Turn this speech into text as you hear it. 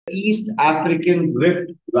East African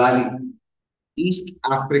Rift Valley. East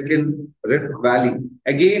African Rift Valley.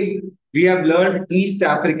 Again, we have learned East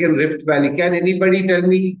African Rift Valley. Can anybody tell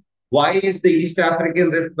me why is the East African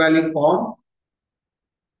Rift Valley formed?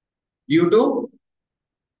 Due to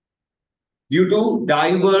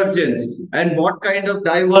divergence. And what kind of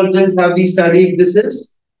divergence have we studied this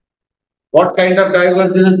is? What kind of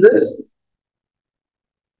divergence is this?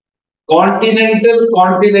 Continental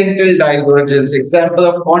divergence. Example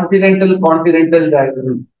of continental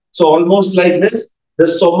divergence. So almost like this, the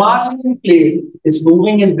Somalian plate is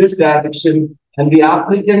moving in this direction and the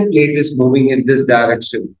African plate is moving in this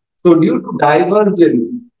direction. So due to divergence,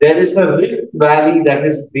 there is a rift valley that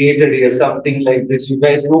is created here, something like this. You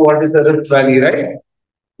guys know what is a rift valley, right?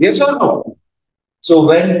 Yes or no? So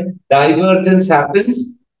when divergence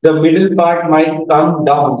happens, the middle part might come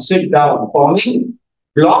down, sit down, forming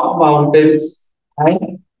block mountains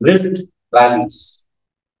and rift valleys.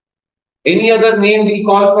 Any other name we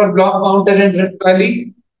call for block mountain and rift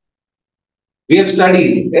valley? We have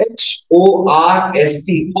studied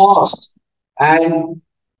HORST, horst, and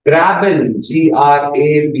graben, GRABEN.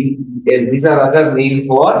 These are other names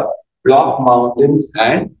for block mountains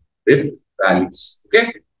and rift valleys.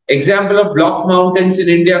 Okay. Example of block mountains in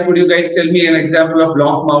India. Could you guys tell me an example of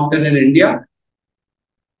block mountain in India?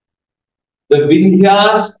 The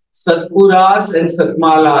Vindhyas, Satpuras, and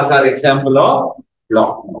Satmalas are example of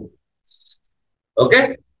block mountains.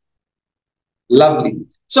 Okay? Lovely.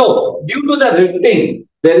 So, due to the rifting,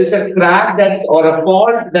 there is a crack that's or a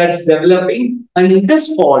fault that's developing, and in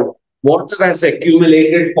this fault, water has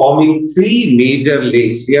accumulated, forming three major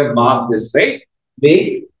lakes. We have marked this, right?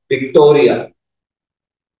 Lake Victoria.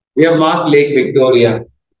 We have marked Lake Victoria,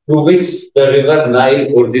 through which the river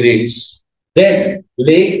Nile originates. Then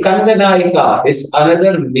Lake Tanganyika is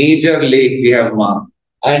another major lake we have marked,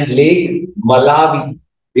 and Lake Malawi.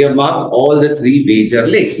 We have marked all the three major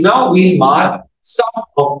lakes. Now we mark some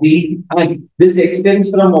of the, and this extends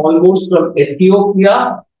from almost from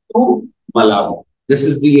Ethiopia to Malawi. This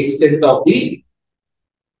is the extent of the,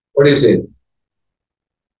 what do you say,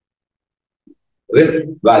 Rift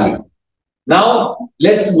Valley. Now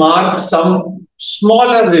let's mark some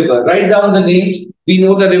smaller river. Write down the names. We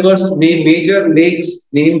know the rivers, name major lakes,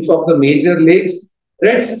 names of the major lakes.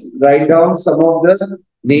 Let's write down some of the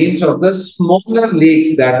names of the smaller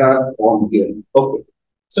lakes that are formed here. Okay.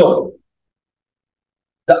 So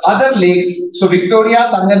the other lakes, so Victoria,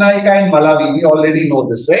 Tanganyika, and Malawi, we already know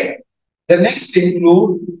this, right? The next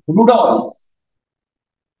include Rudolph,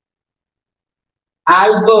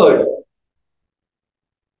 Albert,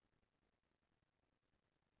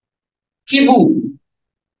 Kivu,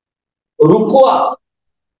 Rukwa,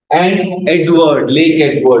 and Edward, Lake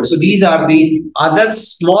Edward. So these are the other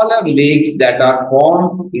smaller lakes that are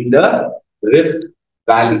formed in the Rift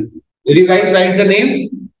Valley. Did you guys write the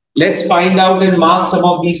name? Let's find out and mark some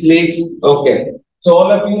of these lakes. Okay. So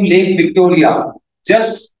all of you, Lake Victoria.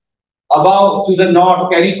 Just above to the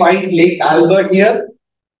north, can you find Lake Albert here?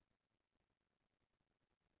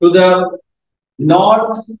 To the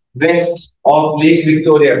northwest of Lake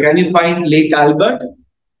Victoria, can you find Lake Albert?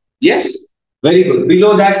 Yes? Very good.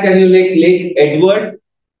 Below that, can you Lake Edward?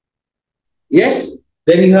 Yes?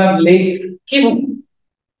 Then you have Lake Kivu.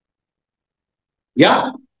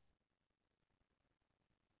 Yeah?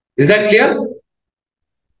 Is that clear?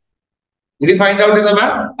 Did you find out in the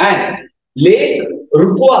map? And Lake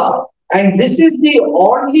Rukwa. And this is the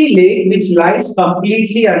only lake which lies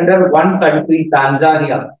completely under one country,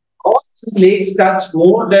 Tanzania. All lakes touch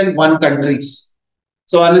more than one countries.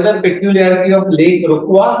 So another peculiarity of Lake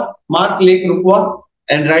Rukwa, mark Lake Rukwa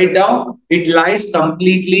and write down, it lies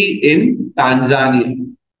completely in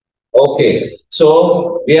Tanzania. Okay,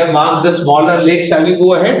 so we have marked the smaller lake. Shall we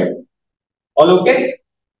go ahead? All okay?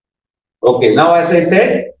 Okay, now as I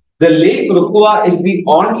said, the Lake Rukwa is the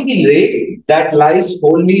only lake that lies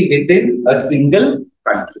wholly within a single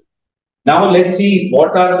country. Now let's see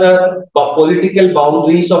what are the political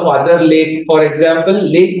boundaries of other lakes. For example,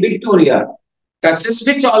 Lake Victoria touches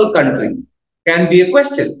which all country? Can be a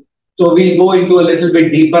question. So we'll go into a little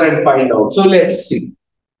bit deeper and find out. So let's see.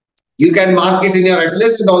 You can mark it in your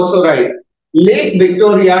atlas and also write. Lake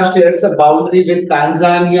Victoria shares a boundary with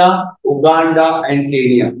Tanzania, Uganda, and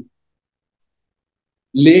Kenya.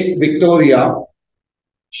 Lake Victoria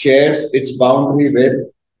shares its boundary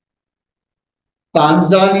with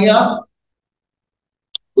Tanzania,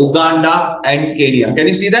 Uganda, and Kenya. Can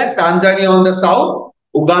you see that? Tanzania on the south,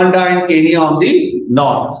 Uganda and Kenya on the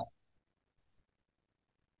north.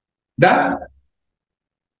 Done?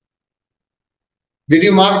 Did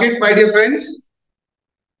you mark it, my dear friends?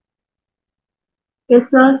 Yes,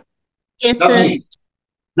 sir. Yes, sir.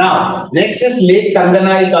 Now, next is Lake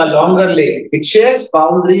Tanganyika, longer lake. It shares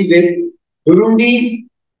boundary with Burundi,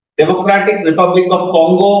 Democratic Republic of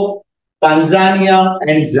Congo, Tanzania,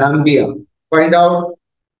 and Zambia. Find out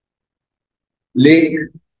Lake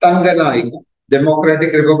Tanganyika,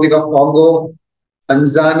 Democratic Republic of Congo,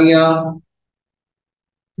 Tanzania,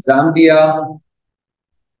 Zambia,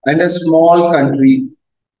 and a small country,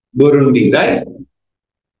 Burundi, right?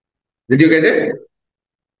 Did you get it?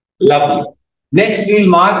 Lovely. Next, we'll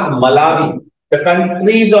mark Malawi. The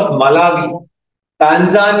countries of Malawi,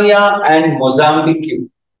 Tanzania, and Mozambique.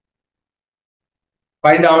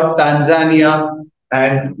 Find out Tanzania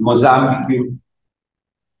and Mozambique.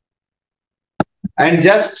 And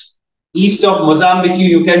just east of Mozambique,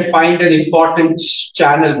 you can find an important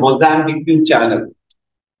channel, Mozambique channel.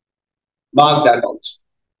 Mark that also.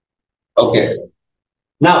 Okay.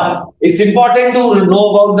 Now, it's important to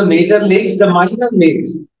know about the major lakes, the minor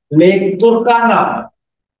lakes. Lake Turkana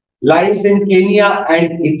lies in Kenya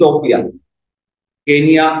and Ethiopia.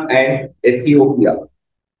 Kenya and Ethiopia.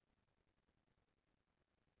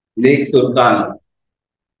 Lake Turkana.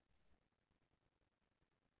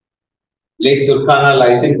 Lake Turkana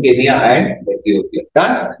lies in Kenya and Ethiopia.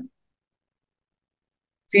 Done?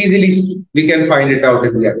 It's easily, we can find it out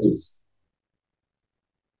in the quiz.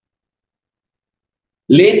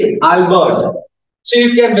 Lake Albert. So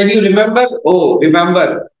you can, when you remember,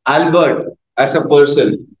 remember Albert as a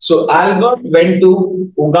person. So Albert went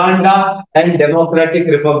to Uganda and Democratic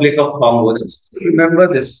Republic of Congo. Just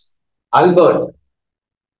remember this. Albert,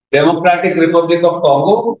 Democratic Republic of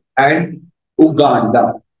Congo and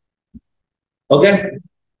Uganda. Okay.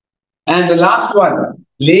 And the last one,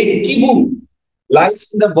 Lake Kivu,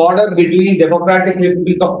 lies in the border between Democratic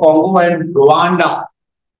Republic of Congo and Rwanda.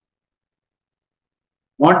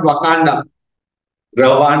 Not Wakanda,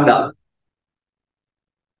 Rwanda.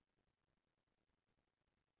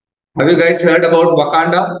 Have you guys heard about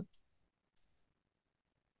Wakanda?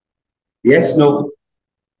 Yes, no?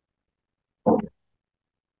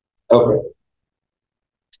 Okay.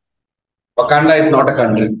 Wakanda is not a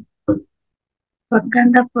country.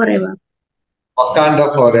 Wakanda forever.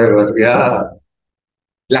 Wakanda forever, yeah.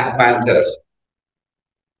 Black Panther.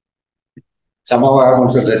 Somehow I am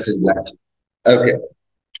also dressed in black. Okay.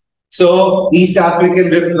 So, East African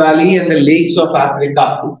Rift Valley and the lakes of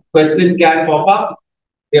Africa. Question can pop up.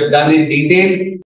 We have done in detail.